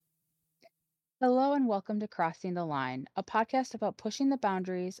Hello and welcome to Crossing the Line, a podcast about pushing the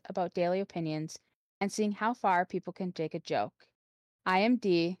boundaries about daily opinions and seeing how far people can take a joke. I am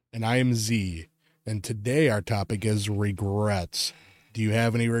Dee. And I am Z. And today our topic is regrets. Do you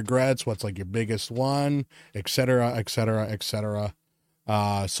have any regrets? What's like your biggest one? Etc. Etc. Etc.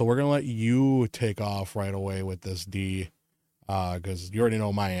 So we're gonna let you take off right away with this, D, because you already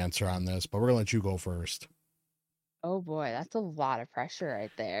know my answer on this, but we're gonna let you go first. Oh boy, that's a lot of pressure right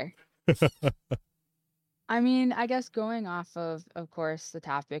there. I guess going off of course, the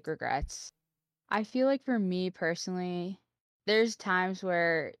topic regrets. I feel like for me personally, there's times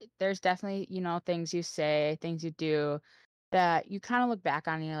where there's definitely, things you say, things you do that you kind of look back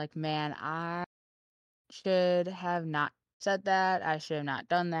on and you're like, man, I should have not said that. I should have not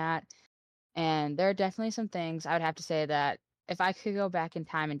done that. And there are definitely some things I would have to say that if I could go back in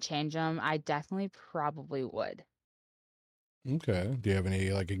time and change them, I definitely probably would. Okay. Do you have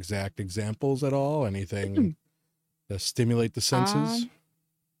any like exact examples at all? Anything to stimulate the senses? Um,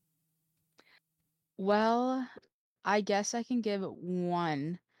 well, I guess I can give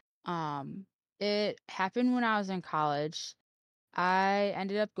one. Um, it happened when I was in college. I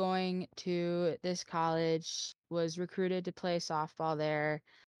ended up going to this college, was recruited to play softball there.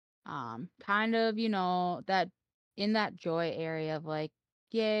 Kind of, that in that joy area of like,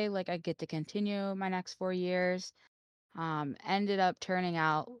 yay, like I get to continue my next 4 years. Ended up turning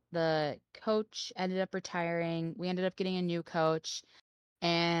out the coach ended up retiring. We ended up getting a new coach.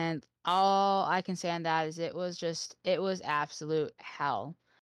 And all I can say on that is it was absolute hell.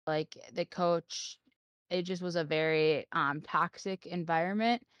 Like the coach, it just was a very toxic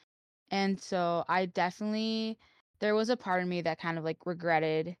environment. And so I definitely there was a part of me that kind of like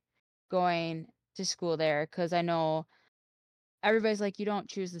regretted going to school there because I know everybody's like, you don't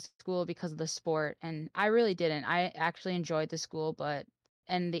choose the school because of the sport. And I really didn't. I actually enjoyed the school,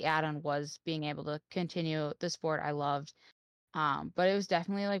 and the add on was being able to continue the sport I loved. But it was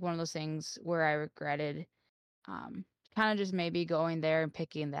definitely like one of those things where I regretted um, kind of just maybe going there and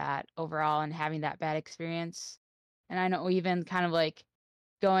picking that overall and having that bad experience. And I know even kind of like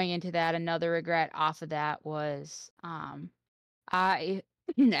going into that, another regret off of that was I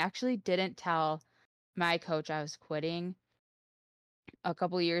actually didn't tell my coach I was quitting a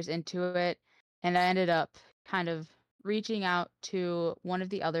couple years into it, and I ended up kind of reaching out to one of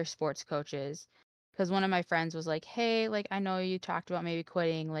the other sports coaches because one of my friends was like, "Hey, like I know you talked about maybe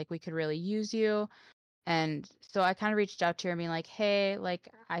quitting, like we could really use you." And so I kind of reached out to her and being like, "Hey, like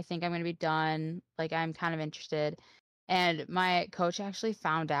I think I'm going to be done. Like I'm kind of interested." And my coach actually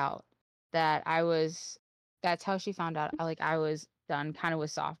found out that that's how she found out like I was done kind of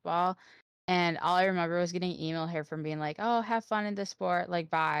with softball. And all I remember was getting an email here from being like, "Oh, have fun in the sport, like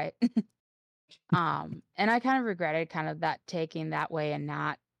bye." And I kind of regretted kind of that taking that way and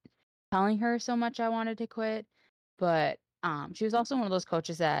not telling her so much I wanted to quit. But she was also one of those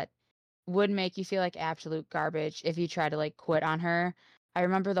coaches that would make you feel like absolute garbage if you try to like quit on her. I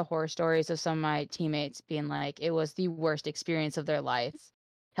remember the horror stories of some of my teammates being like it was the worst experience of their life,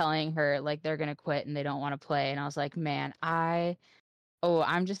 telling her like they're gonna quit and they don't want to play. And I was like, man,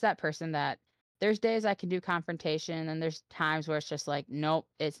 I'm just that person that there's days I can do confrontation and there's times where it's just like, nope,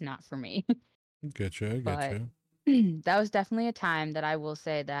 it's not for me. Getcha, But getcha. that was definitely a time that I will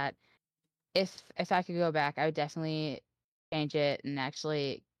say that if I could go back, I would definitely change it and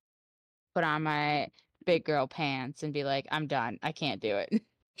actually put on my big girl pants and be like, I'm done. I can't do it.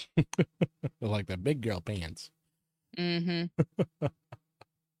 I like that big girl pants. Mhm.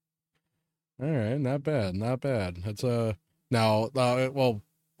 All right, not bad, not bad. That's now, well,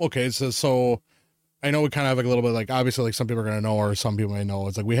 okay. So I know we kind of have like a little bit like obviously like some people are gonna know or some people may know.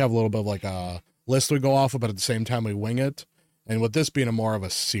 It's like we have a little bit of like a list we go off of, but at the same time we wing it. And with this being a more of a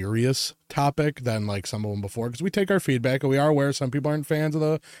serious topic than like some of them before, because we take our feedback and we are aware some people aren't fans of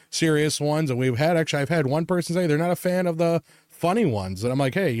the serious ones, and I've had one person say they're not a fan of the funny ones, and I'm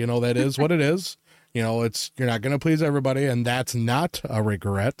like, hey, that is what it is. It's you're not gonna please everybody, and that's not a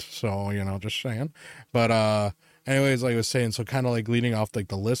regret. So just saying. But anyways, like I was saying, so kind of like leading off like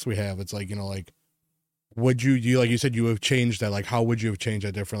the list we have, it's like like would you like you said you have changed that, like how would you have changed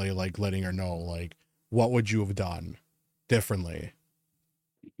that differently, like letting her know, like what would you have done differently?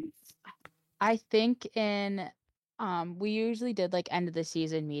 I think in we usually did like end of the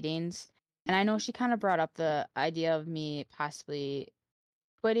season meetings, and I know she kind of brought up the idea of me possibly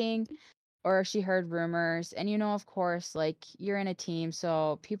quitting, or she heard rumors. And of course, like you're in a team,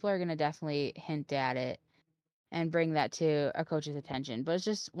 so people are going to definitely hint at it and bring that to a coach's attention. But it's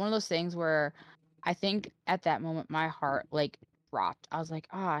just one of those things where I think at that moment my heart like dropped. I was like,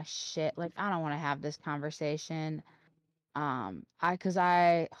 "Ah, shit, like I don't want to have this conversation."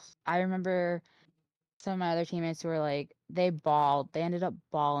 I remember some of my other teammates were like, they ended up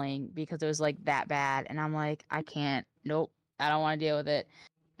bawling because it was like that bad. And I'm like, I can't, nope, I don't want to deal with it.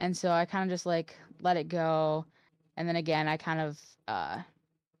 And so I kind of just like let it go. And then again, I kind of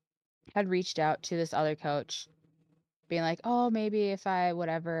had reached out to this other coach, being like, oh, maybe if I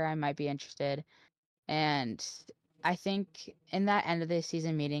whatever, I might be interested. And I think in that end of the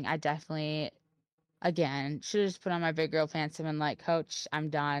season meeting, I definitely again should have just put on my big girl pants and been like, Coach, I'm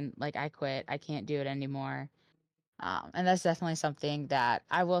done. Like I quit. I can't do it anymore. And that's definitely something that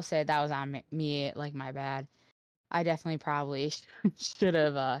I will say that was on me, like my bad. I definitely probably should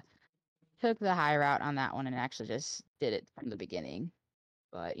have took the high route on that one and actually just did it from the beginning.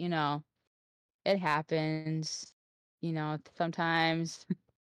 But it happens. Sometimes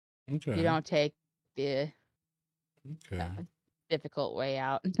you Okay. don't take the Okay. difficult way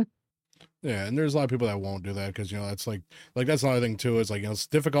out. Yeah, and there's a lot of people that won't do that because that's like that's another thing too. Is like it's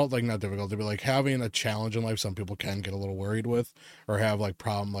difficult, like not difficult to be like having a challenge in life. Some people can get a little worried with, or have like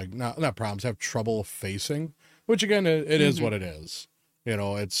problem, like not problems, have trouble facing. Which again, it is Hmm. what it is.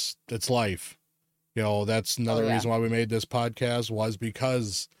 It's life. That's Oh another yeah. reason why we made this podcast was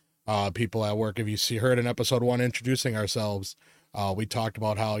because people at work. If you heard in episode 1 introducing ourselves, we talked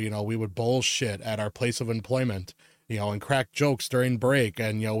about how we would bullshit at our place of employment, and crack jokes during break,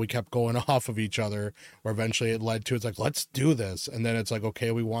 and we kept going off of each other. Where eventually it led to it's like let's do this, and then it's like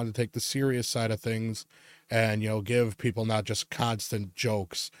okay, we want to take the serious side of things, and give people not just constant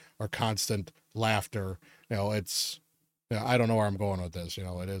jokes or constant laughter. It's I don't know where I'm going with this.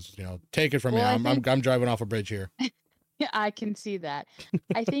 It is, take it from me. Well, I I'm think driving off a bridge here. I can see that.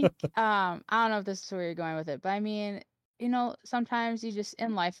 I think I don't know if this is where you're going with it, but I mean, sometimes you just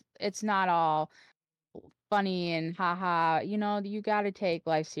in life it's not all funny and haha. You got to take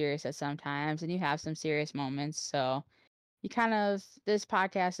life serious at sometimes, and you have some serious moments. So you kind of this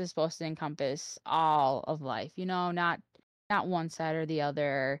podcast is supposed to encompass all of life. Not one side or the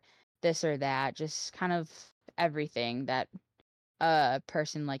other, this or that, just kind of everything that a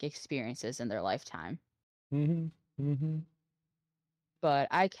person like experiences in their lifetime. Mm-hmm. Mm-hmm. But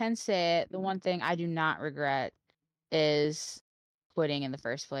I can say the one thing I do not regret is quitting in the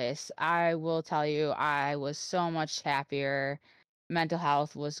first place. I will tell you, I was so much happier. Mental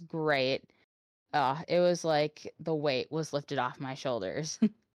health was great. It was like the weight was lifted off my shoulders.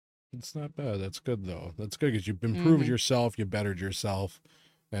 It's not bad. That's good though. That's good because you've improved Hmm. yourself, you bettered yourself,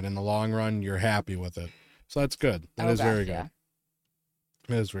 and in the long run, you're happy with it. So that's good. That Oh is very gosh, good. yeah.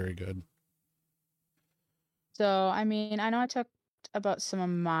 That is very good. So, I mean, I know I talked about some of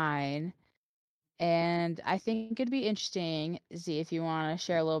mine, and I think it'd be interesting, Z, if you want to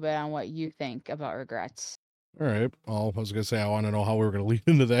share a little bit on what you think about regrets. All right. Well, I was gonna say I want to know how we were gonna lead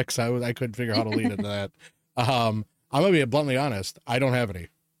into that because I couldn't figure out how to lead into that. I'm gonna be bluntly honest. I don't have any.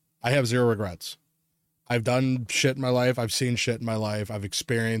 I have zero regrets. I've done shit in my life. I've seen shit in my life. I've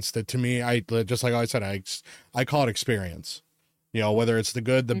experienced it. To me, I just like I said, I call it experience. Whether it's the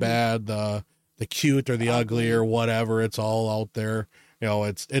good, the Hmm. bad, the cute or the ugly Ugly. or whatever, it's all out there.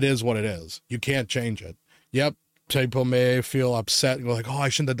 It is what it is. You can't change it. Yep, people may feel upset and go like, "Oh, I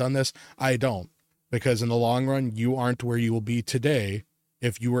shouldn't have done this." I don't, because in the long run, you aren't where you will be today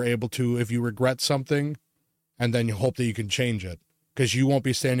if you regret something and then you hope that you can change it because you won't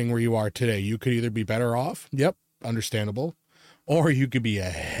be standing where you are today. You could either be better off, yep, understandable, or you could be a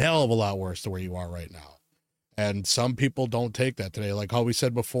hell of a lot worse than where you are right now. And some people don't take that today. Like how we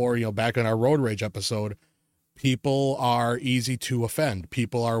said before, back in our road rage episode, people are easy to offend.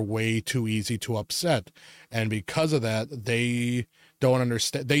 People are way too easy to upset. And because of that, they don't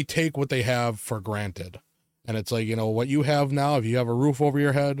understand. They take what they have for granted. And it's like, what you have now, if you have a roof over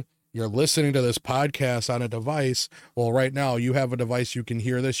your head, you're listening to this podcast on a device. Well, right now you have a device, you can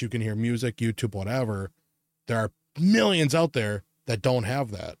hear this, you can hear music, YouTube, whatever. There are millions out there that don't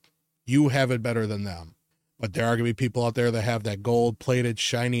have that. You have it better than them. But there are going to be people out there that have that gold plated,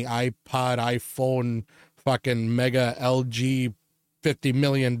 shiny iPod, iPhone, fucking mega LG 50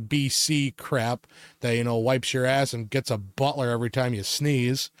 million BC crap that, wipes your ass and gets a butler every time you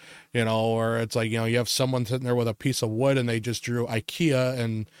sneeze, or it's like, you have someone sitting there with a piece of wood and they just drew IKEA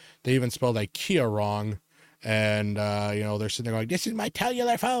and they even spelled IKEA wrong. And, they're sitting there going, this is my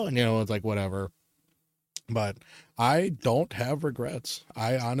cellular phone, it's like, whatever. But I don't have regrets.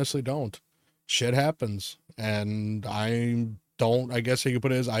 I honestly don't. Shit happens. And I guess you could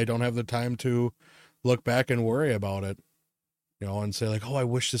put it as I don't have the time to look back and worry about it, and say like, oh, I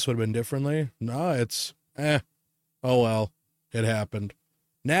wish this would have been differently. No, it's, oh well, it happened.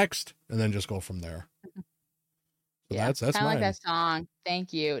 Next. And then just go from there. So Yeah. that's Kind of like mine. that song.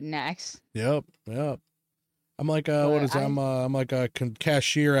 Thank you. Next. Yep. Yep. I'm like, what But is that? I'm like a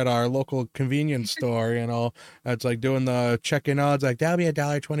cashier at our local convenience store, you know. It's like doing the checking out. It's like, that'll be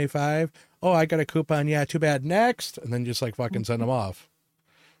 $1.25. Oh, I got a coupon. Yeah, too bad. Next. And then just like fucking send them off.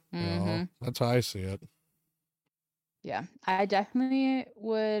 You know, mm-hmm. that's how I see it. Yeah, I definitely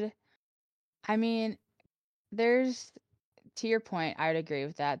would. I mean, there's to your point, I'd agree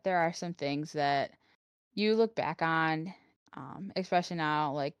with that. There are some things that you look back on, especially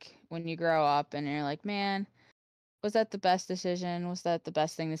now, like when you grow up and you're like, man, was that the best decision? Was that the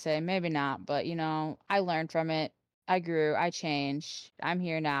best thing to say? Maybe not, but I learned from it. I grew, I changed. I'm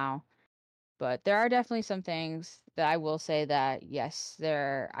here now. But there are definitely some things that I will say that yes,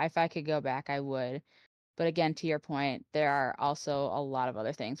 if I could go back, I would. But again, to your point, there are also a lot of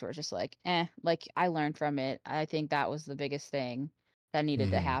other things where it's just like, like I learned from it. I think that was the biggest thing that needed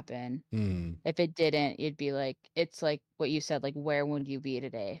to Hmm. happen. Hmm. If it didn't, it'd be like it's like what you said, like where would you be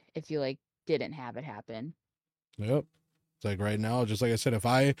today if you like didn't have it happen? Yep. It's like right now, just like I said,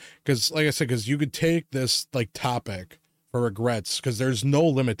 because like I said, because you could take this like topic for regrets, because there's no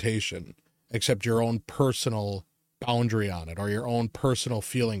limitation except your own personal boundary on it or your own personal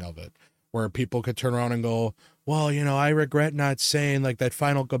feeling of it, where people could turn around and go, well, I regret not saying like that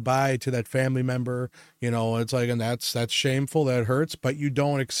final goodbye to that family member. It's like, and that's shameful, that hurts, but you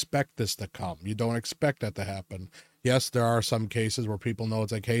don't expect this to come. You don't expect that to happen. Yes, there are some cases where people know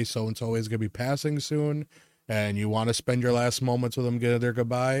it's like, hey, so and so is going to be passing soon, and you want to spend your last moments with them, get their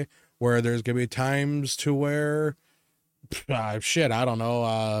goodbye, where there's going to be times to where, shit, I don't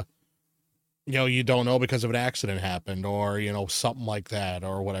know, you don't know because of an accident happened or, something like that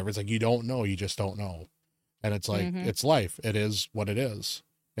or whatever. It's like, you don't know, you just don't know. And it's like, Mm-hmm. it's life. It is what it is.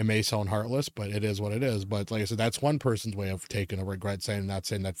 It may sound heartless, but it is what it is. But like I said, that's one person's way of taking a regret, not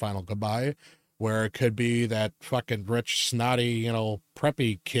saying that final goodbye, where it could be that fucking rich, snotty,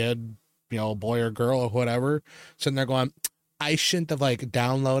 preppy kid, boy or girl or whatever, sitting there going, I shouldn't have like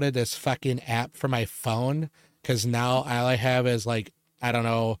downloaded this fucking app for my phone, because now all I have is like, I don't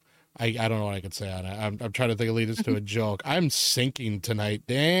know. I don't know what I could say on it. I'm trying to think of lead this to a joke. I'm sinking tonight.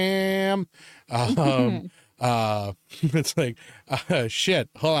 Damn. It's like, shit.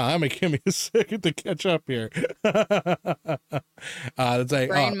 Hold on, I'm gonna give me a second to catch up here. It's like,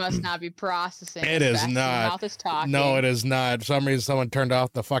 Brain must not be processing it as is fast as your not. mouth is No, it talking. is not. For some reason, someone turned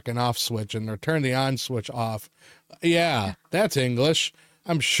off the fucking off switch and or turned the on switch off. Yeah, that's English.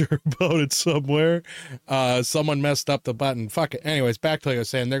 I'm sure about it somewhere. Someone messed up the button. Fuck it. Anyways, back to like I was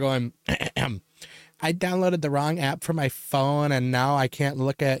saying, they're going, I downloaded the wrong app for my phone and now I can't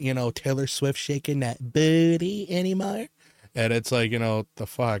look at, Taylor Swift shaking that booty anymore. And it's like, the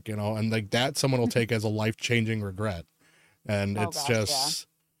fuck, and like that someone will take as a life-changing regret. And Oh it's gosh, yeah. just,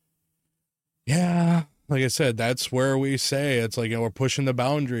 yeah, like I said, that's where we say it's like, we're pushing the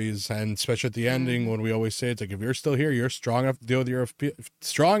boundaries, and especially at the ending Mm-hmm. when we always say it's like, if you're still here, you're strong enough to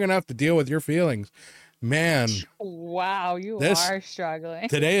deal with your feelings. Man, Wow, you this are struggling.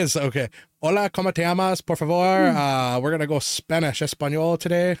 today is okay. Hola, ¿cómo te llamas? Por favor. We're gonna go Spanish Espanol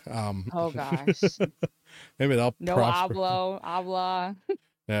today. Oh gosh. Maybe they'll No prosper. habla.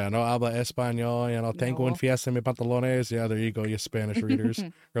 Yeah, no habla español. Tengo un No. fiesta en mi pantalones. Yeah, there you go, you Spanish readers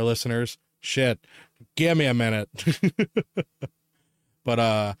or listeners. Shit, give me a minute. But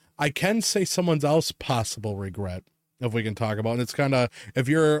I can say someone else possible regret if we can talk about, and it's kind of, if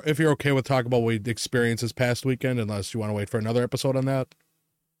you're okay with talking about what we experienced this past weekend, unless you want to wait for another episode on that.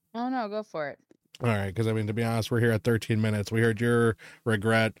 Oh no, go for it. All right, because I mean, to be honest, we're here at 13 minutes. We heard your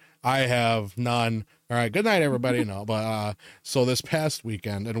regret. I have none. All right, good night, everybody. No, but so this past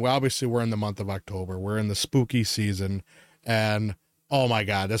weekend, and obviously we're in the month of October. We're in the spooky season, and oh my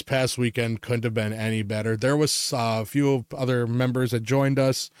God, this past weekend couldn't have been any better. There was a few other members that joined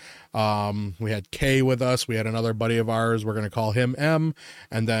us. We had Kay with us. We had another buddy of ours. We're gonna call him M,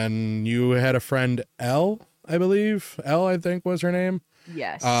 and then you had a friend L, I believe. L, I think was her name.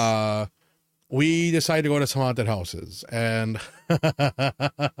 Yes. Uh, we decided to go to some haunted houses, and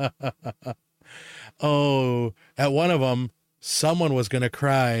oh, at one of them someone was gonna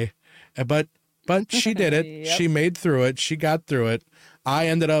cry, but she did it. Yep. She made through it. She got through it. I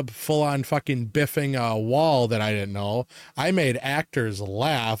ended up full on fucking biffing a wall that I didn't know. I made actors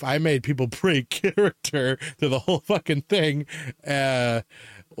laugh. I made people break character to the whole fucking thing. Well,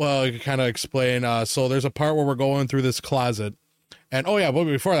 I can kind of explain. So there's a part where we're going through this closet. And oh yeah, but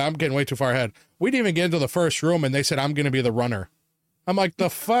before that, I'm getting way too far ahead. We didn't even get into the first room, and they said I'm gonna be the runner. I'm like, the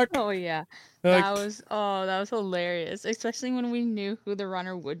fuck? Oh yeah. They're like, That was hilarious. Especially when we knew who the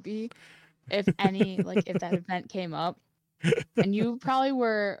runner would be, if any, like if that event came up. And you probably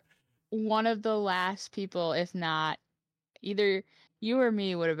were one of the last people, if not either You or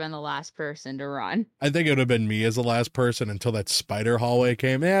me would have been the last person to run. I think it would have been me as the last person until that spider hallway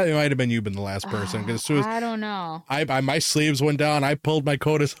came. Yeah, it might have been you been the last person because as soon as I don't know. my sleeves went down, I pulled my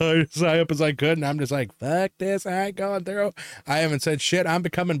coat as high up as I could, and I'm just like, fuck this, I ain't going through. I haven't said shit. I'm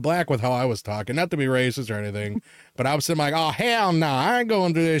becoming black with how I was talking. Not to be racist or anything, but I was sitting like, oh hell no, I ain't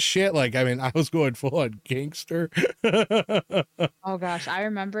going through this shit. Like, I mean, I was going full on gangster. Oh gosh, I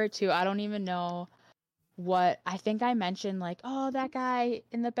remember it too. I don't even know what I think I mentioned, like, oh, that guy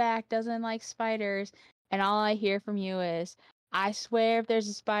in the back doesn't like spiders. And all I hear from you is, I swear if there's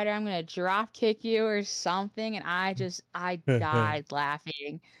a spider, I'm gonna drop kick you or something. And I died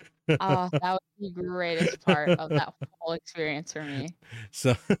laughing. Oh, that was the greatest part of that whole experience for me.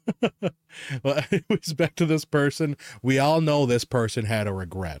 So, well, anyways, back to this person. We all know this person had a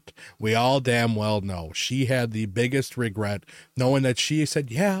regret. We all damn well know she had the biggest regret, knowing that she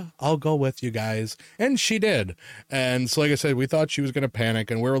said, "Yeah, I'll go with you guys," and she did. And so, like I said, we thought she was going to panic,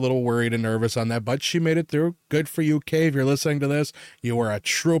 and we were a little worried and nervous on that, but she made it through. Good for you, Kay. If you're listening to this, you were a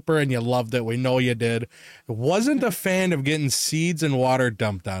trooper, and you loved it. We know you did. Wasn't a fan of getting seeds and water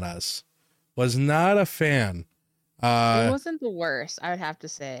dumped on us. Was not a fan. It wasn't the worst, I would have to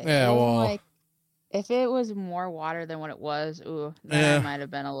say. Yeah, It wasn't well, like if it was more water than what it was, ooh, then yeah. I might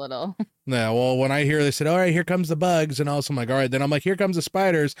have been a little. Yeah, well, when I hear they said, all right, here comes the bugs, and also I'm like, all right, then I'm like, here comes the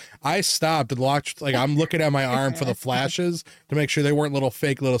spiders. I stopped and watched, like, I'm looking at my arm for the flashes to make sure they weren't little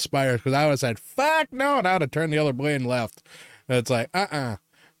fake little spiders, because I would have said, fuck no, and I would have turned the other way and left. And it's like,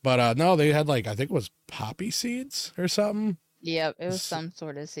 But no, they had, like, I think it was poppy seeds or something. Yep, it was some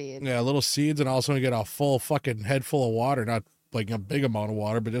sort of seed. Yeah, little seeds, and also you get a full fucking head full of water, not like a big amount of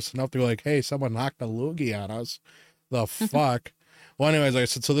water, but just enough to go like, hey, someone knocked a loogie on us. The fuck? Well, anyways, like I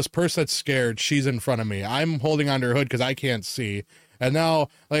said, so this person that's scared, she's in front of me. I'm holding onto her hood because I can't see. And now,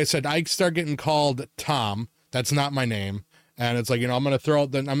 like I said, I start getting called Tom. That's not my name. And it's like, I'm going to throw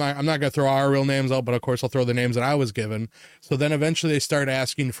out I'm not going to throw our real names out, but of course I'll throw the names that I was given. So then eventually they start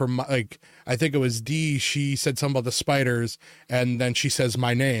asking for my, like, I think it was D. She said something about the spiders, and then she says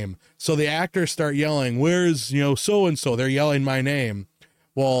my name. So the actors start yelling, where's, so-and-so? They're yelling my name.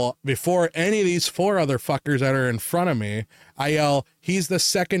 Well, before any of these four other fuckers that are in front of me, I yell, he's the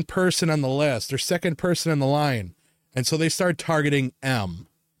second person on the list or second person in the line. And so they start targeting M.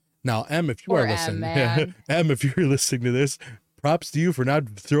 Now, M, if you are listening, if you're listening to this, props to you for not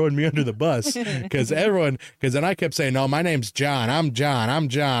throwing me under the bus. Because then I kept saying, no, my name's John. I'm John.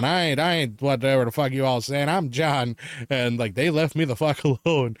 I ain't whatever the fuck you all saying. I'm John. And like, they left me the fuck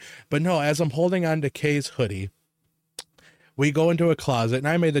alone. But no, as I'm holding on to Kay's hoodie, we go into a closet, and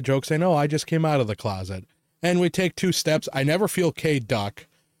I made the joke saying, oh, I just came out of the closet. And we take 2 steps. I never feel Kay duck.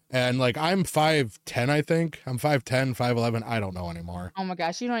 And like, I'm 5'10", I think. I'm 5'10", 5'11". I don't know anymore. Oh my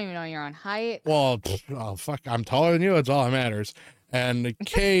gosh, you don't even know your own height. Well, oh, fuck, I'm taller than you. It's all that matters. And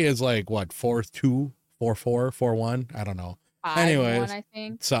Kay is like, what, 4'2", 4'4", 4'1"? I don't know. 5'1", Anyways, I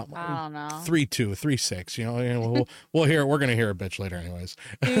think. something. I don't know. 3'2", 3'6". We'll hear it. We're gonna hear a bitch later, anyways.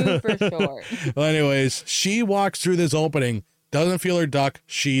 Super short. Well, anyways, she walks through this opening, doesn't feel her duck.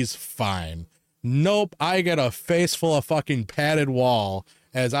 She's fine. Nope, I get a face full of fucking padded wall.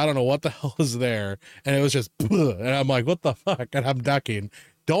 As I don't know what the hell is there. And it was just, and I'm like, what the fuck? And I'm ducking.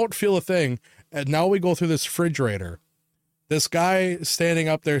 Don't feel a thing. And now we go through this refrigerator. This guy standing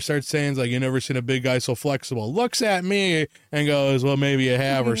up there starts saying, like, you never seen a big guy so flexible. Looks at me and goes, well, maybe you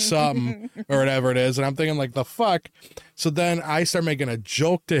have or something or whatever it is. And I'm thinking, like, the fuck? So then I start making a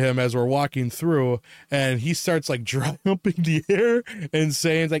joke to him as we're walking through, and he starts, like, jumping the air and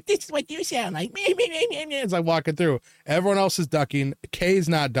saying, like, this is what you sound like. As I'm walking through. Everyone else is ducking. Kay's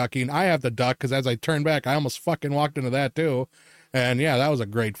not ducking. I have to duck because as I turn back, I almost fucking walked into that too. And yeah, that was a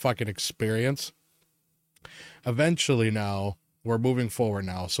great fucking experience. Eventually now, we're moving forward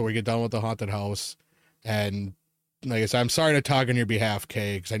now. So we get done with the haunted house. And like I said, I'm sorry to talk on your behalf,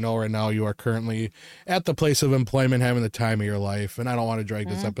 Kay, because I know right now you are currently at the place of employment having the time of your life. And I don't want to drag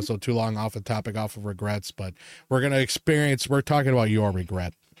this episode too long off the topic, off of regrets, but we're talking about your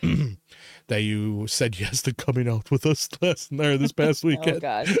regret. That you said yes to coming out with us this past weekend. Oh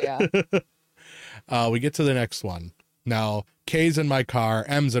gosh, yeah. We get to the next one. Now, Kay's in my car,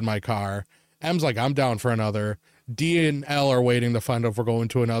 M's in my car. M's like, I'm down for another. D and L are waiting to find out if we're going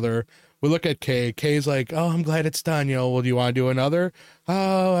to another. We look at Kay. Kay's like, oh, I'm glad it's done. Well, do you want to do another?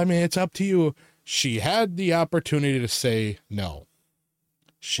 Oh, I mean, it's up to you. She had the opportunity to say no.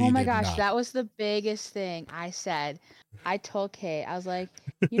 She oh my did gosh, not. that was the biggest thing I said. I told Kay, I was like,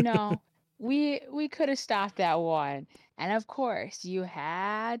 we could have stopped that one. And of course, you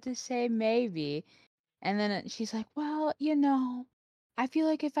had to say maybe. And then she's like, well, I feel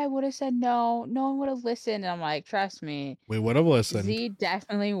like if I would have said no, no one would have listened. And I'm like, trust me, We would have listened. Z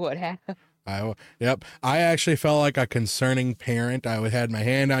definitely would have. Yep. I actually felt like a concerning parent. I had my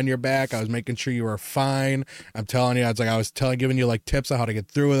hand on your back. I was making sure you were fine. I'm telling you, giving you like tips on how to get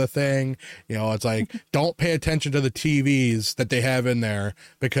through the thing. You know, it's like, don't pay attention to the TVs that they have in there,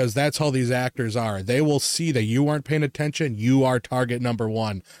 because that's how these actors are. They will see that you aren't paying attention. You are target number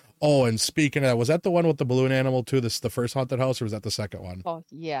one. Oh, and speaking of that, was that the one with the balloon animal too? This the first haunted house, or was that the second one? Oh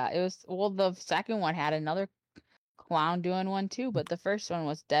yeah, it was. Well, the second one had another clown doing one too, but the first one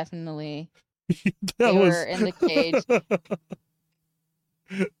was definitely That they were was in the cage.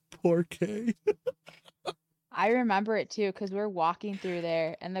 Poor Kay. I remember it too because we're walking through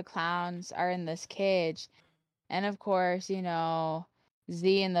there and the clowns are in this cage. And of course, Z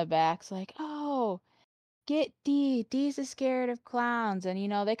in the back's like, oh, get D. D's is scared of clowns. And,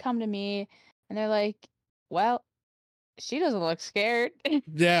 they come to me and they're like, well, she doesn't look scared.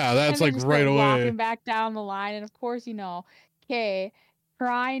 Yeah, And that's they like just right start away. walking back down the line. And of course, Kay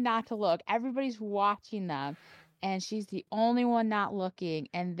trying not to look. Everybody's watching them. And she's the only one not looking.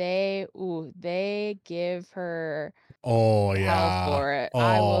 And they give her Oh hell yeah. for it.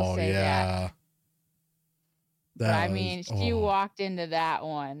 I will Oh say that. yeah. But I That was mean, she walked into that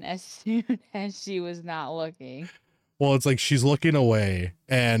one as soon as she was not looking. Well, it's like she's looking away.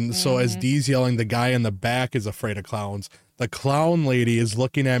 And so as Mhm. Dee's yelling, the guy in the back is afraid of clowns. The clown lady is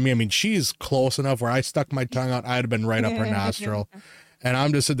looking at me. I mean, she's close enough where I stuck my tongue out, I'd have been right up her nostril. And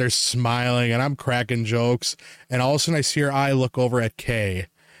I'm just sitting there smiling and I'm cracking jokes. And all of a sudden I see her eye look over at Kay.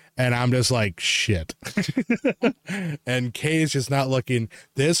 And I'm just like, shit. And Kay is just not looking.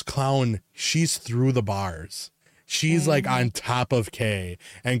 This clown, she's through the bars. She's like Mhm. on top of Kay.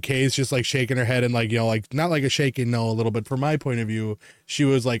 And Kay's just like shaking her head and like, like not like a shaking no a little bit. From my point of view, she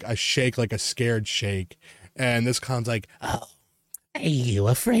was like a shake, like a scared shake. And this clown's like, oh, are you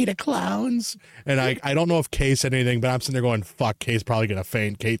afraid of clowns? And I don't know if Kay said anything, but I'm sitting there going, fuck, Kay's probably going to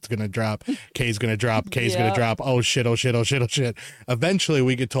faint. Kate's going to drop. Kay's going to drop. Kay's going to Yep. drop. Oh shit, oh shit, oh shit, oh shit. Eventually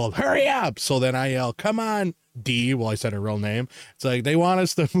we get told, hurry up. So then I yell, come on, D. Well, I said her real name. It's like, they want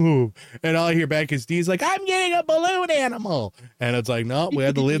us to move. And all I hear back is D's like, I'm getting a balloon animal. And it's like, no, we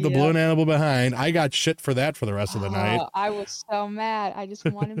had to leave the Yep. balloon animal behind. I got shit for that for the rest of the night. Oh, I was so mad. I just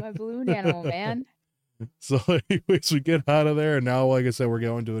wanted my balloon animal, man. So anyways, we get out of there, and now, like I said, we're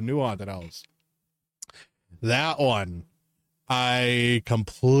going to a new haunted house. That one, I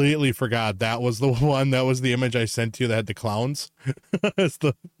completely forgot. That was the one. That was the image I sent to you that had the clowns. It's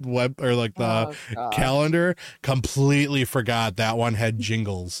the web or like the calendar. Completely forgot that one had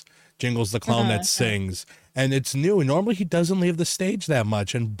Jingles. Jingles, the clown that sings. And it's new. Normally he doesn't leave the stage that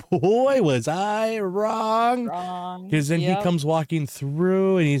much. And boy, was I wrong. Because then he comes walking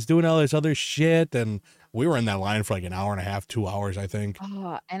through and he's doing all this other shit. And we were in that line for like an hour and a half, 2 hours, I think.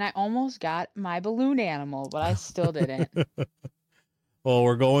 And I almost got my balloon animal, but I still didn't. Well,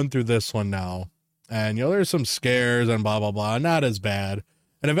 we're going through this one now. And, there's some scares and blah, blah, blah. Not as bad.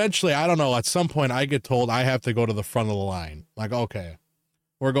 And eventually, I don't know, at some point I get told I have to go to the front of the line. Like, okay,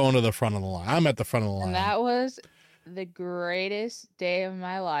 we're going to the front of the line. I'm at the front of the line. And that was the greatest day of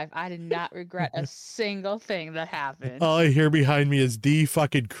my life. I did not regret a single thing that happened. All I hear behind me is D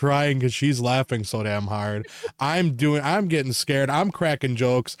fucking crying because she's laughing so damn hard. I'm getting scared. I'm cracking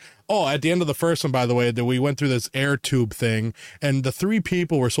jokes. Oh, at the end of the first one, by the way, that we went through this air tube thing, and the 3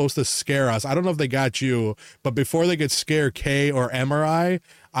 people were supposed to scare us. I don't know if they got you, but before they could scare Kay or M or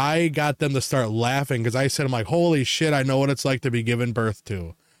I got them to start laughing because I said, I'm like, holy shit, I know what it's like to be given birth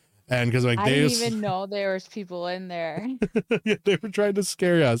to. And because like I didn't even know there was people in there. Yeah, they were trying to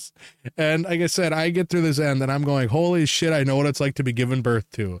scare us. And like I said, I get through this end and I'm going, holy shit, I know what it's like to be given birth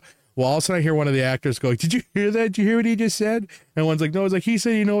to. Well, all of a sudden I hear one of the actors going, did you hear that? Did you hear what he just said? And one's like, no, it's like, he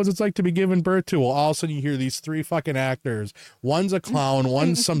said he knows what it's like to be given birth to. Well, all of a sudden you hear these 3 fucking actors. One's a clown,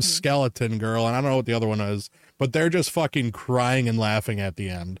 one's some skeleton girl, and I don't know what the other one is, but they're just fucking crying and laughing at the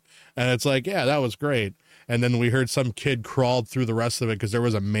end. And it's like, yeah, that was great. And then we heard some kid crawled through the rest of it because there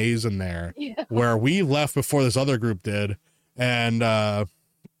was a maze in there where we left before this other group did. And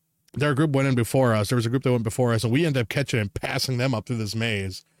their group went in before us. There was a group that went before us, and we ended up catching and passing them up through this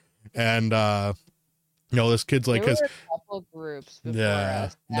maze. And, this kid's like, there were a couple groups before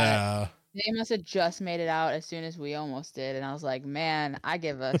us. Yeah. They must have just made it out as soon as we almost did. And I was like, man, I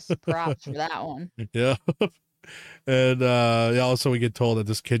give us props for that one. Yeah. And also we get told that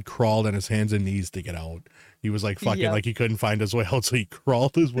this kid crawled on his hands and knees to get out. He was like fucking like he couldn't find his way out, so he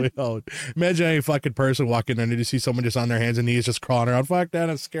crawled his way out. Imagine any fucking person walking in and you see someone just on their hands and knees just crawling around. Fuck that,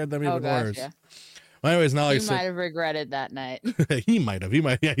 it scared them even worse. Yeah. Well, anyways, now he might have regretted that night. he might have. He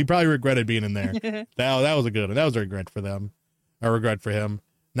probably regretted being in there. That was a good one. That was a regret for them. I regret for him.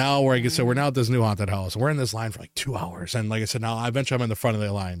 Now, where I said, we're Mm. now at this new haunted house. We're in this line for like 2 hours. And like I said, now eventually I'm in the front of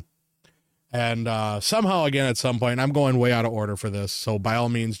the line. And somehow, again, at some point, I'm going way out of order for this. So by all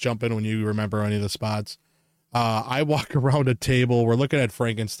means, jump in when you remember any of the spots. I walk around a table. We're looking at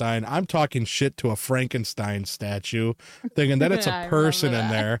Frankenstein. I'm talking shit to a Frankenstein statue, thinking that it's a I person remember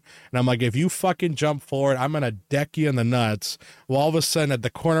in that. there. And I'm like, if you fucking jump forward, I'm going to deck you in the nuts. Well, all of a sudden, at the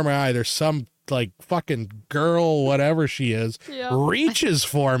corner of my eye, there's some like fucking girl, whatever she is, Yep. reaches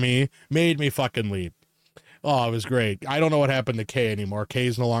for me, made me fucking leap. Oh, it was great. I don't know what happened to Kay anymore.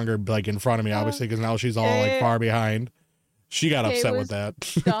 Kay's no longer like in front of me, obviously, because now she's all like Kay, far behind. She got Kay upset with was that.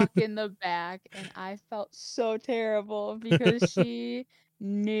 stuck in the back, and I felt so terrible because she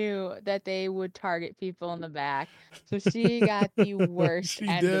knew that they would target people in the back. So she got the worst She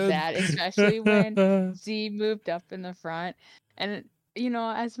end of did. that, especially when Z moved up in the front. And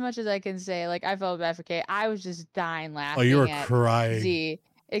as much as I can say, like, I felt bad for Kay, I was just dying Oh, you were laughing at crying. Z,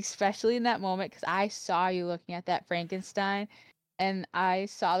 especially in that moment because I saw you looking at that Frankenstein, and I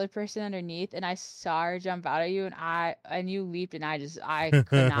saw the person underneath, and I saw her jump out at you, and you leaped, and I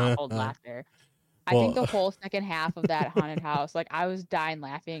could not hold laughter. I think the Well, whole second half of that haunted house, like, I was dying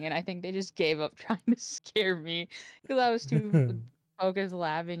laughing, and I think they just gave up trying to scare me because I was too focused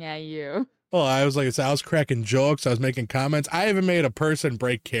laughing at you. well, I was like, I was cracking jokes. I was making comments. I even made a person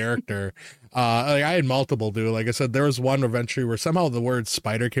break character. Like I had multiple, dude. Like I said, there was one eventually where somehow the word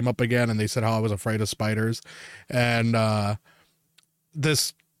spider came up again, and they said how I was afraid of spiders, and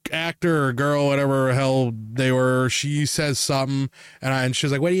this actor or girl, whatever hell they were, she says something, and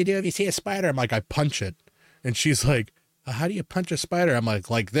she's like, "What do you do if you see a spider?" I'm like, "I punch it," and she's like, "How do you punch a spider?" I'm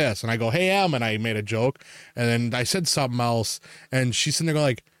like this, and I go, "Hey, Em," and I made a joke, and then I said something else, and she's sitting there going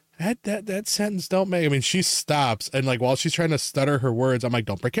like, that sentence don't make. I mean, she stops, and like while she's trying to stutter her words, I'm like,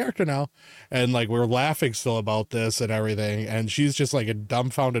 "Don't break character now," and like we're laughing still about this and everything, and she's just like a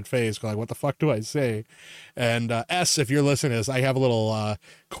dumbfounded face, going like, "What the fuck do I say?" And S, if you're listening to this, I have a little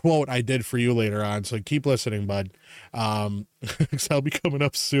quote I did for you later on, so keep listening, bud. Because I'll be coming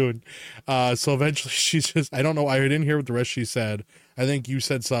up soon. So eventually, she's just, I don't know, I didn't hear what the rest she said. I think you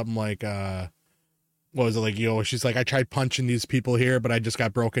said something like, what was it, like, she's like, "I tried punching these people here, but I just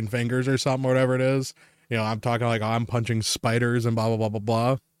got broken fingers," or something, or whatever it is. I'm talking like, "Oh, I'm punching spiders," and blah, blah, blah, blah,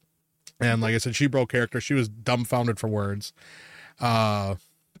 blah. And like I said, she broke character. She was dumbfounded for words. I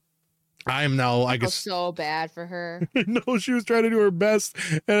am now, I I felt guess, so bad for her. no, she was trying to do her best.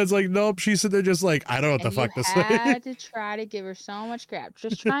 And it's like, nope, she's sitting there just like, I don't know what the And you fuck to say. had to try to give her so much crap,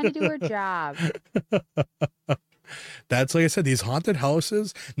 just trying to do her job. That's like I said, these haunted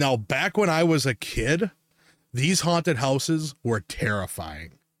houses. Now, back when I was a kid, these haunted houses were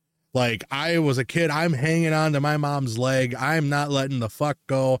terrifying. Like, I was a kid, I'm hanging on to my mom's leg. I'm not letting the fuck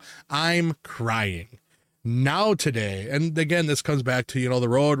go. I'm crying. Now today, and again, this comes back to, the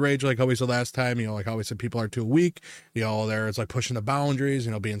road rage, like how we said last time, like how we said people are too weak, there's like pushing the boundaries,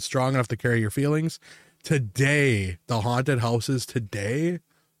 being strong enough to carry your feelings. Today, the haunted houses today,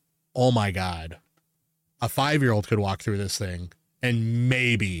 oh my God. A 5-year-old could walk through this thing and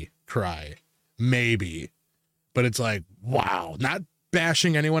maybe cry. Maybe. But it's like, wow, not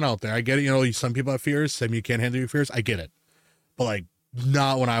bashing anyone out there. I get it. Some people have fears. Some you can't handle your fears. I get it. But like,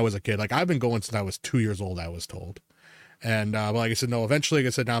 not when I was a kid. Like, I've been going since I was 2 years old, I was told. And like I said, no, eventually, like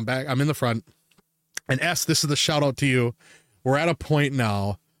I said, now I'm back. I'm in the front. And S, this is the shout out to you. We're at a point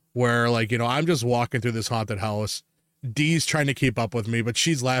now where, like, I'm just walking through this haunted house. Dee's trying to keep up with me, but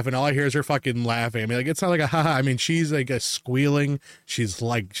she's laughing. All I hear is her fucking laughing. I mean, like, it's not like a haha. I mean, she's like a squealing. She's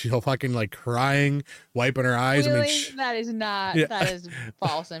fucking like crying, wiping her eyes. Really? I mean, That is not, yeah. that is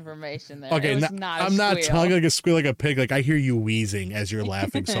false information there. Okay, It was not a I'm not squeal. telling like a squeal like a pig. Like, I hear you wheezing as you're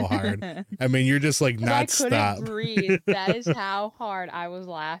laughing so hard. I mean, you're just like not I couldn't stop. breathe. That is how hard I was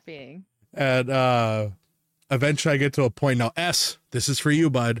laughing. And eventually I get to a point now. S, this is for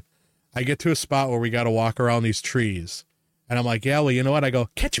you, bud. I get to a spot where we got to walk around these trees. And I'm like, yeah, well, you know what? I go,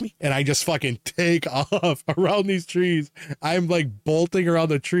 catch me. And I just fucking take off around these trees. I'm like bolting around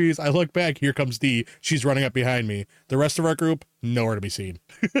the trees. I look back. Here comes Dee. She's running up behind me. The rest of our group, nowhere to be seen.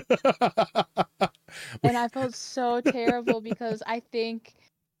 And I felt so terrible because I think,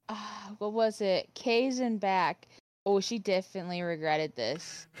 what was it? Kay's in back. Oh, she definitely regretted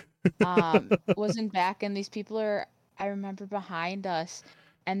this. Was in back, and these people are, I remember, behind us,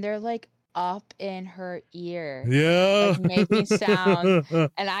 and they're like up in her ear, Yeah. like making sounds.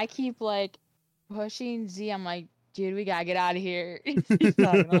 And I keep like pushing Z. I'm like, dude, we gotta get out of here. It's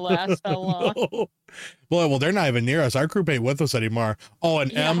not gonna last that long. No. Well, they're not even near us. Our group ain't with us anymore. Oh,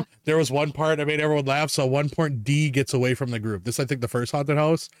 and Yeah. M, there was one part that made everyone laugh. So one point D gets away from the group. This, I think, the first haunted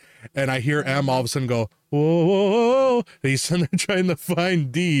house. And I hear M all of a sudden go, whoa, whoa, whoa. And he's sitting there trying to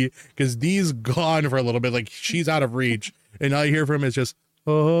find D because D's gone for a little bit. Like, she's out of reach. And all you hear from him is just,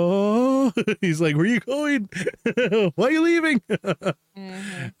 oh, he's like, where are you going? Why are you leaving?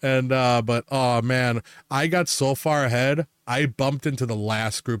 And, but, oh man, I got so far ahead. I bumped into the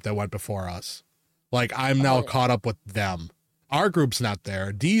last group that went before us. Like, I'm now caught up with them. Our group's not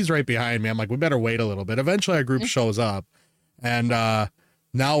there. D's right behind me. I'm like, we better wait a little bit. Eventually our group shows up. And,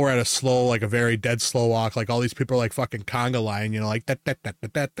 now we're at a slow, like a very dead slow walk. Like all these people are like fucking conga line, you know, like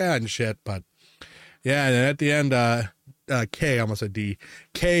that and shit. But yeah. And at the end, K, almost said D.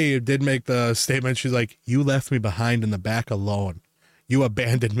 K did make the statement. She's like, you left me behind in the back alone. You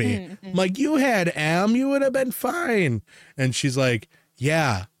abandoned me. I'm like, you had M, you would have been fine. And she's like,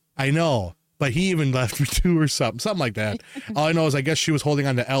 yeah, I know. But he even left me too or something like that. All I know is I guess she was holding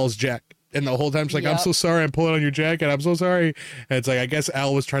on to L's jacket. And the whole time she's like, I'm so sorry. I'm pulling on your jacket. I'm so sorry. And it's like, I guess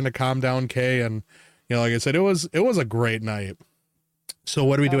L was trying to calm down K. And, you know, like I said, it was a great night. So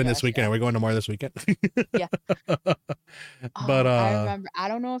what are we doing this weekend? Are we going to more this weekend? Yeah. But I remember, I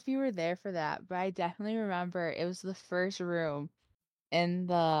don't know if you were there for that, but I definitely remember it was the first room in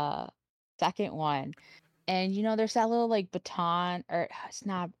the second one. And you know, there's that little like baton, or it's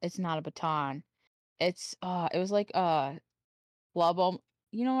not a baton. It was like a club,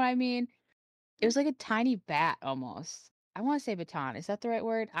 you know what I mean? It was like a tiny bat almost. I want to say baton. Is that the right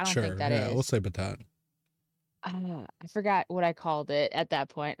word? I don't think that is. We'll say baton. I forgot what I called it at that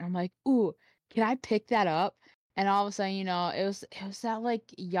point. I'm like, ooh, can I pick that up? And all of a sudden, you know, it was that like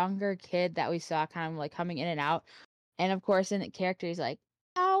younger kid that we saw kind of like coming in and out. And of course, in the character, he's like,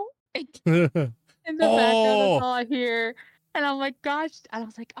 ow. In the background, that's all I hear. And I'm like, gosh. And I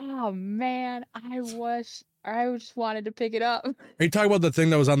was like, oh man, I just wanted to pick it up. Are you talking about the thing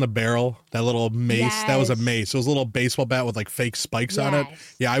that was on the barrel? That little mace? Yes. That was a mace. It was a little baseball bat with like fake spikes on it.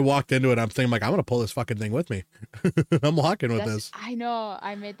 Yeah, I walked into it. I'm thinking like, I'm going to pull this fucking thing with me. I'm walking with this. I know.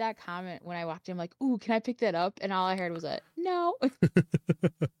 I made that comment when I walked in. I'm like, ooh, can I pick that up? And all I heard was a no.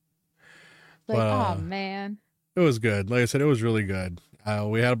 Like, oh man. It was good. Like I said, it was really good.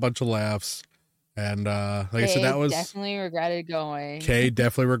 We had a bunch of laughs. And like I said, that was definitely regretted going. K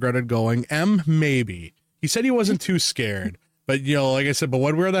definitely regretted going. M maybe. He said he wasn't too scared. But you know, like I said, but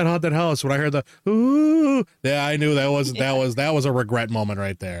when we were at that haunted house, when I heard the ooh, yeah, I knew that was a regret moment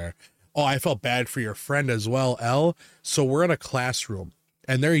right there. Oh, I felt bad for your friend as well, L. So we're in a classroom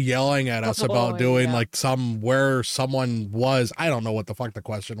and they're yelling at us about doing like where someone was. I don't know what the fuck the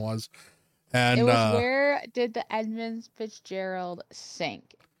question was. And it was where did the Edmund Fitzgerald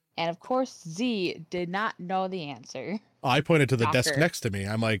sink? And of course, Z did not know the answer. I pointed to the desk next to me.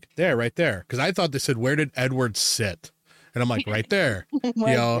 I'm like, there, right there. Because I thought they said, where did Edward sit? And I'm like, right there. Oh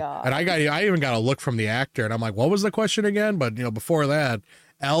my God. And I even got a look from the actor. And I'm like, what was the question again? But, you know, before that,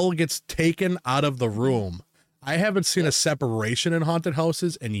 L gets taken out of the room. I haven't seen a separation in haunted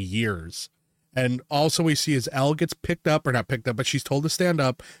houses in years. And also we see is L gets picked up, or not picked up, but she's told to stand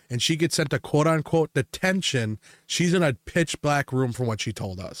up. And she gets sent to quote unquote detention. She's in a pitch black room from what she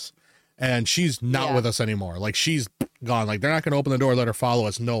told us. And she's not with us anymore. Like, she's gone. Like, they're not going to open the door, let her follow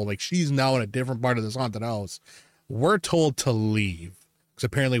us. No, like, she's now in a different part of this haunted house. We're told to leave because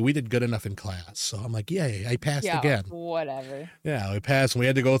apparently we did good enough in class. So I'm like, yay, I passed again. Whatever. Yeah, we passed, and we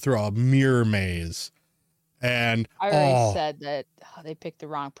had to go through a mirror maze. And I already said that they picked the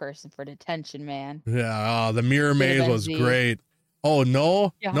wrong person for detention, man. Yeah, the mirror maze was great. Oh,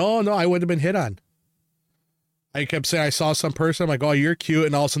 no, no, I wouldn't have been hit on. I kept saying I saw some person. I'm like, oh, you're cute.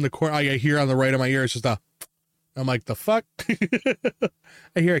 And all of a sudden the corner, I hear on the right of my ear, it's just I'm like, the fuck?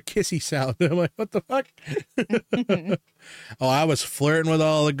 I hear a kissy sound. I'm like, what the fuck? Oh, I was flirting with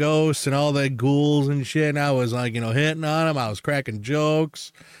all the ghosts and all the ghouls and shit. And I was like, you know, hitting on them. I was cracking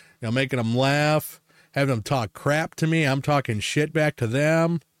jokes, you know, making them laugh, having them talk crap to me. I'm talking shit back to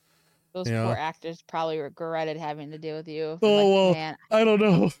them. Those poor actors probably regretted having to deal with you. Oh, like, well, man, I don't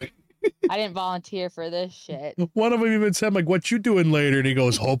know. I didn't volunteer for this shit. One of them even said, like, what you doing later? And he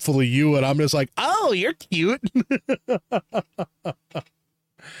goes, hopefully you. And I'm just like, oh, you're cute.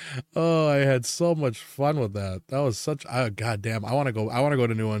 Oh, I had so much fun with that. That was such, goddamn. I want to go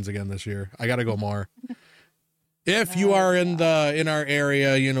to new ones again this year. I got to go more. If you are in our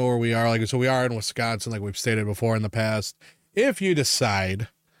area, you know where we are. Like, so we are in Wisconsin, like we've stated before in the past. If you decide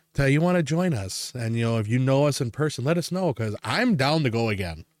that you want to join us, and, you know, if you know us in person, let us know, because I'm down to go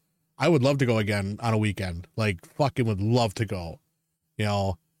again. I would love to go again on a weekend. Like, fucking would love to go. You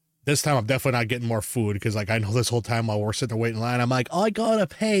know, This time I'm definitely not getting more food because like I know this whole time while we're sitting there waiting in line, I'm like, oh, I gotta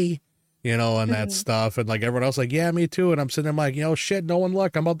pay, and that stuff. And like everyone else, like, yeah, me too. And I'm sitting there like, shit, no one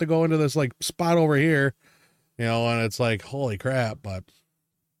look. I'm about to go into this like spot over here, and it's like, holy crap. But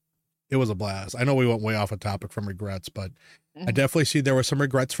it was a blast. I know we went way off a topic from regrets, but I definitely see there were some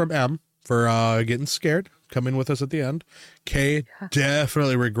regrets from M for getting scared, coming with us at the end. K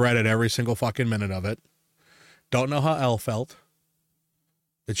definitely regretted every single fucking minute of it. Don't know how L felt.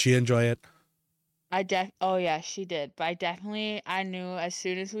 Did she enjoy it? Oh yeah, she did. But I knew as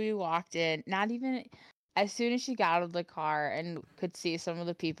soon as we walked in, not even as soon as she got out of the car and could see some of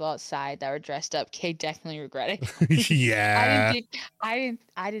the people outside that were dressed up, Kate definitely regretted going. Yeah.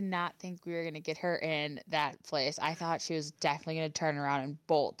 I did not think we were gonna get her in that place. I thought she was definitely gonna turn around and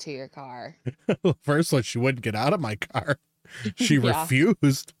bolt to your car. First one, she wouldn't get out of my car. She Yeah.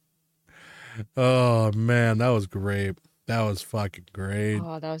 refused. Oh man, that was great. That was fucking great.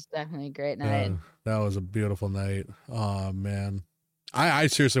 Oh, that was definitely a great night. That was a beautiful night. Oh man, I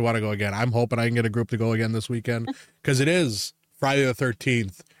seriously want to go again. I'm hoping I can get a group to go again this weekend because it is Friday the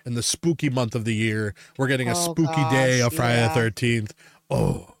 13th in the spooky month of the year. We're getting a Oh spooky day gosh, of Friday yeah. the 13th.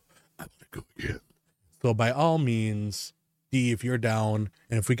 Oh, I want to go again. So by all means, D, if you're down,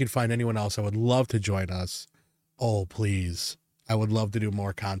 and if we could find anyone else, I would love to join us. Oh, please. I would love to do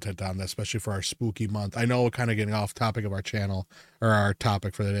more content on this, especially for our spooky month. I know we're kind of getting off topic of our channel or our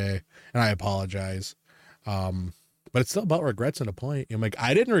topic for the day, and I apologize. But it's still about regrets and a point. I'm like,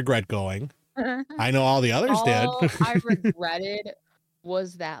 I didn't regret going. I know all the others did. All I regretted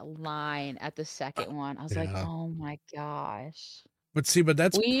was that line at the second one. I was like, Yeah. oh my gosh. But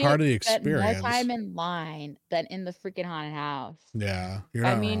that's We part of the spent more experience. time in line than in the freaking haunted house. Yeah, you're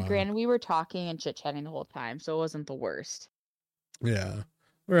not wrong. Granted, we were talking and chit-chatting the whole time, so it wasn't the worst. Yeah.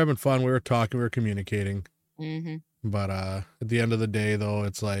 We were having fun. We were talking. We were communicating. Mm-hmm. But at the end of the day, though,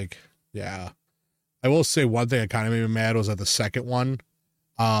 it's like, yeah. I will say one thing that kind of made me mad was at the second one.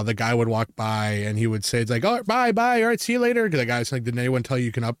 The guy would walk by and he would say, it's like, oh, bye. All right, see you later. Because the guy's like, didn't anyone tell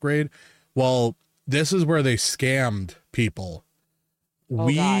you can upgrade? Well, this is where they scammed people. Oh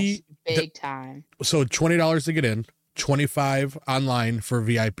gosh, big time. So $20 to get in, 25 online for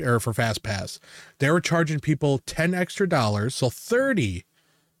VIP or for Fast Pass. They were charging people $10 extra, so 30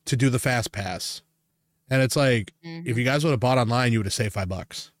 to do the Fast Pass. And it's like, if you guys would have bought online, you would have saved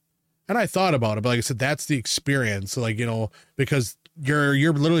 $5. And I thought about it, but like I said, that's the experience. So like, because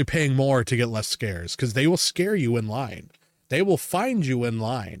you're literally paying more to get less scares because they will scare you in line. They will find you in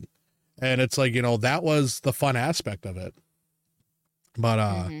line. And it's like, that was the fun aspect of it. But,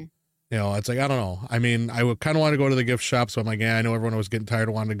 it's like, I don't know. I mean, I would kind of want to go to the gift shop. So I'm like, yeah, I know everyone was getting tired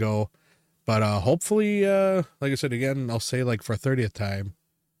of wanting to go. But hopefully, like I said, again, I'll say like for 30th time,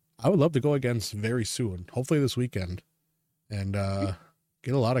 I would love to go again very soon. Hopefully this weekend. And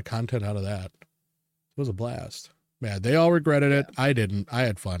get a lot of content out of that. It was a blast. Man, they all regretted it. I didn't. I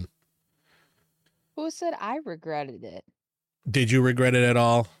had fun. Who said I regretted it? Did you regret it at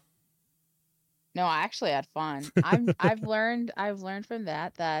all? No, I actually had fun. I've learned from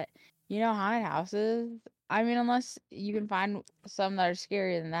that haunted houses, I mean, unless you can find some that are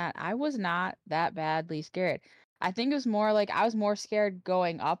scarier than that, I was not that badly scared. I think it was more like I was more scared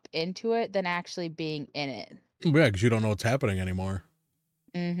going up into it than actually being in it. Yeah, because you don't know what's happening anymore.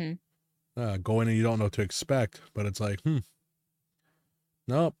 Mm-hmm. Going and you don't know what to expect, but it's like,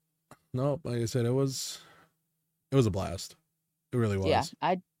 nope. Like I said, it was a blast. It really was.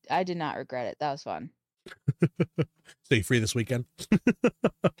 Yeah, I did not regret it. That was fun. So you free this weekend?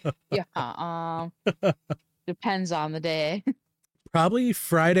 Yeah. Depends on the day. Probably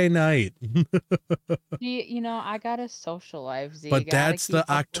Friday night. I got a social life, Z. But that's the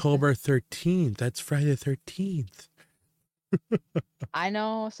October 13th. That's Friday the 13th. I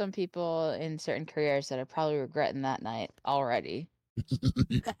know some people in certain careers that are probably regretting that night already.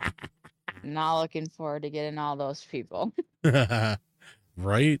 Not looking forward to getting all those people.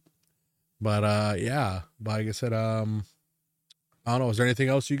 Right. But yeah. But like I said, I don't know. Is there anything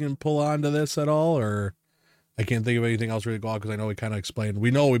else you can pull onto this at all? Or I can't think of anything else really go on because I know we kind of explained.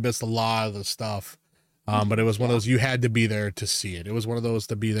 We know we missed a lot of the stuff. But it was one of those you had to be there to see it. It was one of those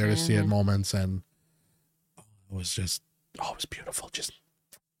to be there to see it moments, and it was just it was beautiful. Just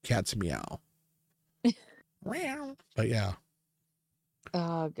cats meow. But yeah.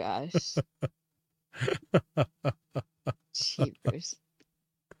 Oh gosh. Cheapers.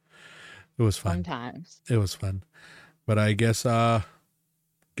 It was fun. Sometimes. It was fun. But I guess we're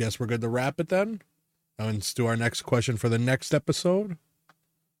good to wrap it then. And let's do our next question for the next episode.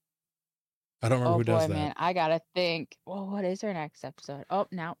 I don't remember who does that. Man, I gotta think. Well, what is our next episode? Oh,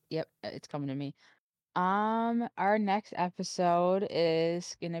 now, yep, it's coming to me. Our next episode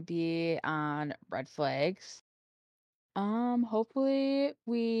is gonna be on red flags. Hopefully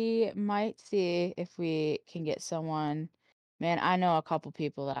we might see if we can get someone. Man, I know a couple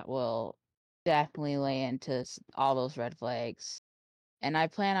people that will definitely lay into all those red flags. And I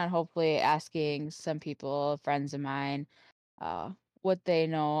plan on hopefully asking some people, friends of mine, uh, what they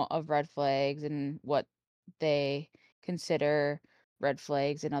know of red flags and what they consider red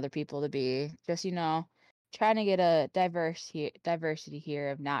flags in other people to be. Just, trying to get a diversity here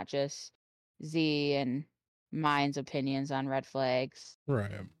of not just Z and mine's opinions on red flags.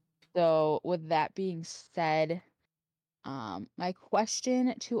 Right. So, with that being said, my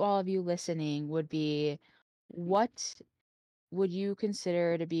question to all of you listening would be, what would you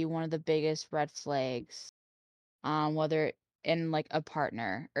consider to be one of the biggest red flags, whether in like a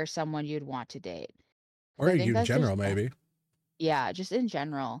partner or someone you'd want to date? Or Because I think in that's just, general, maybe. yeah, just in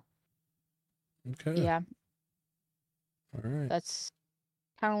general. Okay. Yeah, All right. that's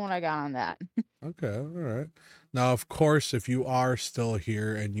kind of what I got on that. Okay. All right. Now, of course, if you are still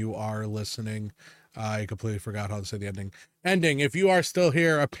here and you are listening, I completely forgot how to say the ending. Ending. If you are still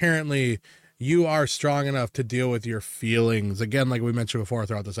here, apparently you are strong enough to deal with your feelings. Again, like we mentioned before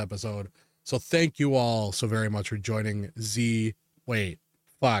throughout this episode. So thank you all so very much for joining Z. Wait,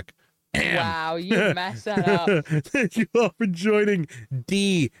 fuck. Damn. Wow, you messed that up. Thank you all for joining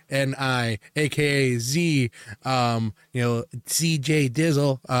D and I, aka Z, CJ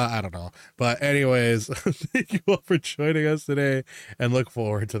Dizzle. I don't know. But anyways, thank you all for joining us today and look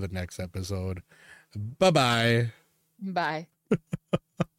forward to the next episode. Bye bye. Bye.